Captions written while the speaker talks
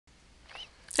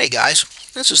Hey guys,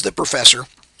 this is the professor,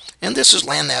 and this is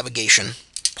Land Navigation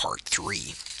Part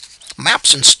 3,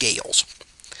 Maps and Scales.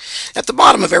 At the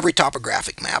bottom of every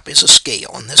topographic map is a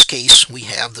scale. In this case, we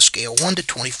have the scale 1 to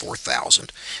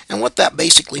 24,000. And what that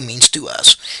basically means to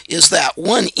us is that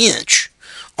 1 inch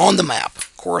on the map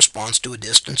corresponds to a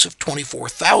distance of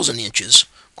 24,000 inches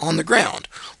on the ground,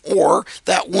 or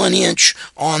that 1 inch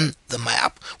on the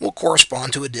map will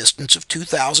correspond to a distance of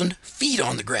 2,000 feet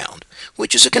on the ground,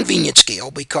 which is a convenient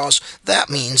scale because that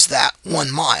means that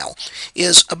 1 mile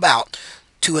is about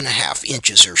 2.5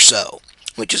 inches or so,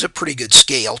 which is a pretty good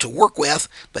scale to work with,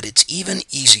 but it's even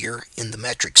easier in the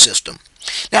metric system.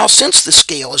 Now, since the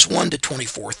scale is 1 to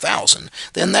 24,000,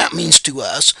 then that means to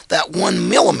us that 1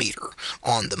 millimeter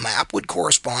on the map would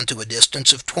correspond to a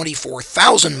distance of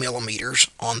 24,000 millimeters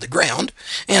on the ground,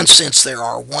 and since there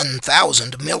are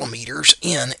 1,000 millimeters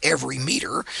in every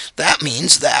meter, that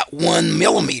means that 1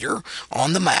 millimeter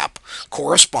on the map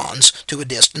corresponds to a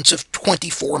distance of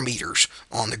 24 meters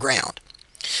on the ground.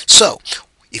 So,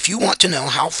 if you want to know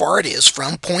how far it is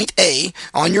from point A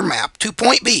on your map to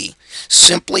point B,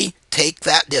 simply take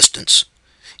that distance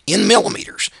in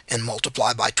millimeters and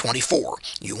multiply by 24.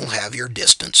 You will have your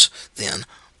distance then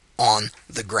on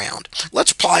the ground.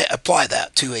 Let's apply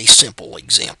that to a simple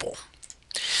example.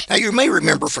 Now, you may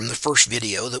remember from the first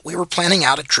video that we were planning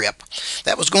out a trip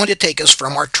that was going to take us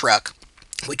from our truck,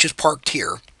 which is parked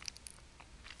here,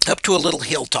 up to a little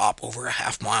hilltop over a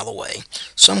half-mile away,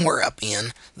 somewhere up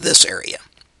in this area.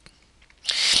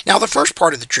 Now, the first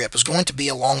part of the trip is going to be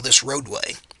along this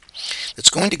roadway. It's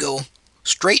going to go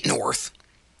straight north,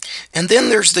 and then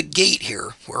there's the gate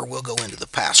here where we'll go into the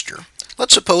pasture.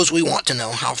 Let's suppose we want to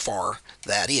know how far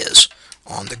that is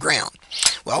on the ground.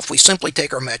 Well, if we simply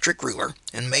take our metric ruler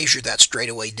and measure that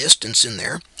straightaway distance in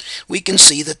there, we can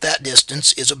see that that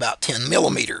distance is about 10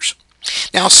 millimeters.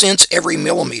 Now, since every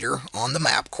millimeter on the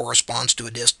map corresponds to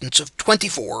a distance of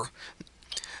 24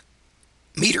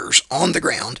 meters on the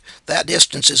ground, that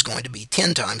distance is going to be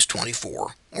 10 times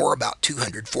 24, or about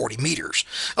 240 meters,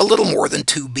 a little more than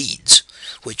 2 beads,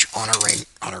 which on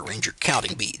our Ranger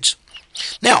counting beads.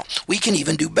 Now, we can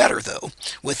even do better, though,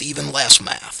 with even less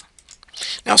math.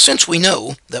 Now, since we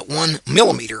know that 1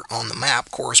 millimeter on the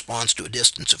map corresponds to a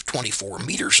distance of 24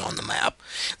 meters on the map,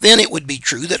 then it would be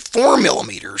true that 4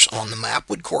 millimeters on the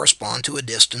map would correspond to a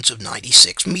distance of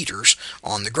 96 meters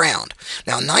on the ground.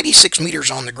 Now, 96 meters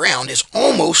on the ground is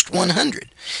almost 100,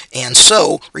 and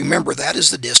so remember that is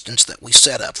the distance that we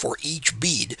set up for each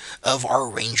bead of our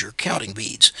Ranger counting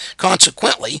beads.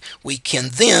 Consequently, we can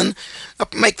then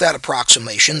make that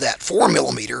approximation that 4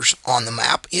 millimeters on the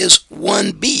map is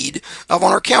 1 bead of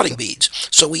our counting beads.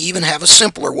 So we even have a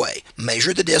simpler way.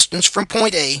 Measure the distance from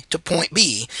point A to point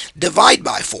B, divide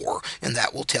by 4, and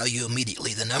that will tell you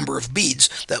immediately the number of beads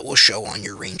that will show on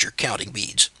your Ranger counting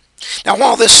beads. Now,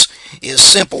 while this is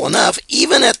simple enough,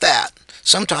 even at that,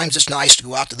 sometimes it's nice to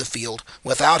go out to the field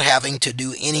without having to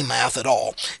do any math at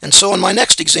all. And so in my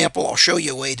next example, I'll show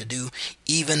you a way to do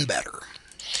even better.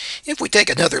 If we take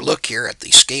another look here at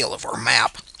the scale of our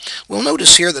map, we'll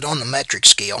notice here that on the metric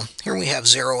scale, here we have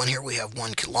 0 and here we have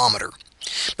 1 kilometer.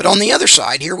 But on the other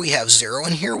side, here we have 0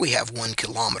 and here we have 1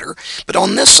 kilometer. But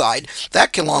on this side,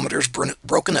 that kilometer is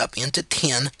broken up into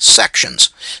 10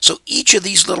 sections. So each of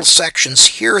these little sections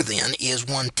here then is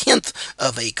 1/10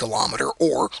 of a kilometer,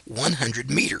 or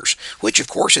 100 meters, which of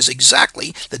course is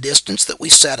exactly the distance that we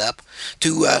set up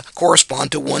to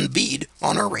correspond to 1 bead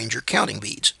on our Ranger counting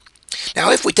beads.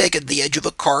 Now, if we take the edge of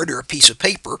a card or a piece of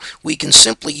paper, we can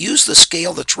simply use the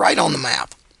scale that's right on the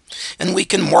map, and we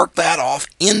can mark that off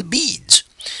in beads.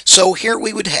 So here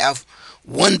we would have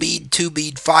 1 bead, 2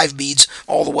 bead, 5 beads,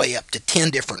 all the way up to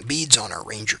 10 different beads on our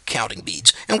Ranger counting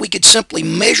beads. And we could simply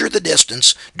measure the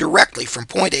distance directly from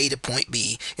point A to point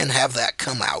B and have that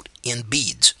come out in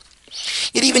beads.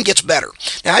 It even gets better.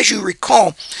 Now, as you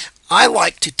recall, I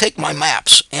like to take my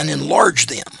maps and enlarge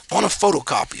them on a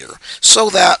photocopier so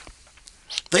that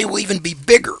they will even be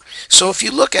bigger. So if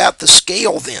you look at the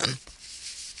scale then,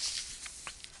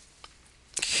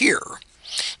 here,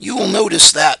 you will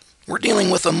notice that we're dealing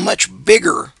with a much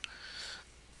bigger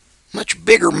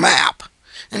map,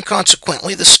 and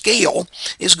consequently the scale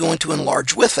is going to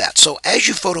enlarge with that. So as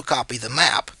you photocopy the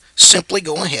map, simply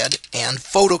go ahead and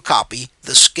photocopy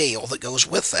the scale that goes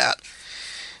with that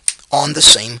on the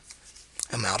same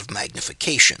amount of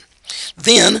magnification.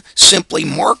 Then simply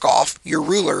mark off your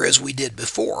ruler as we did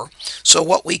before. So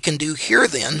what we can do here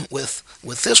then with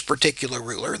this particular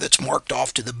ruler that's marked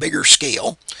off to the bigger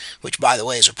scale, which by the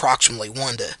way is approximately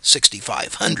 1 to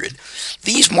 6,500,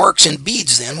 these marks in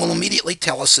beads then will immediately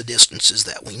tell us the distances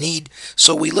that we need.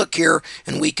 So we look here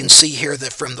and we can see here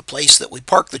that from the place that we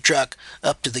park the truck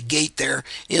up to the gate there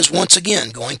is once again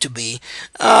going to be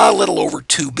a little over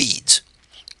 2 beads.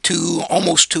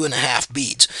 Almost 2.5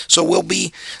 beads. So we'll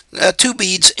be 2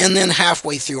 beads and then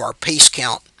halfway through our pace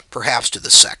count, perhaps to the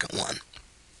second one.